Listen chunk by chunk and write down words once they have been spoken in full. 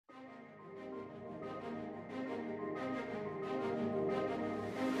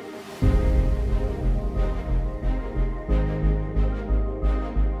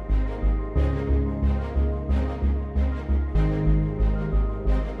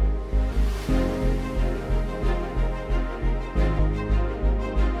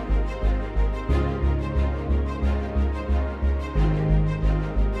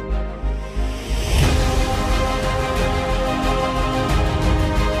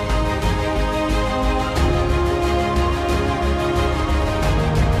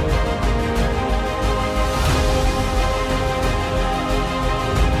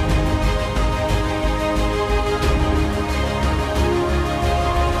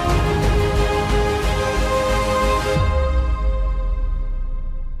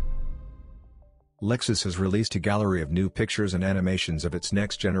Lexus has released a gallery of new pictures and animations of its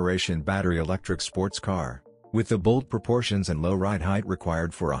next-generation battery-electric sports car. With the bold proportions and low ride height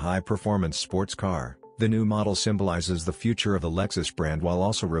required for a high-performance sports car, the new model symbolizes the future of the Lexus brand while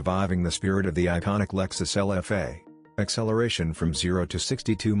also reviving the spirit of the iconic Lexus LFA. Acceleration from 0 to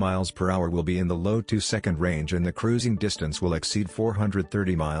 62 miles per hour will be in the low 2-second range and the cruising distance will exceed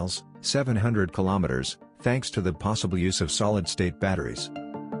 430 miles, 700 kilometers, thanks to the possible use of solid-state batteries.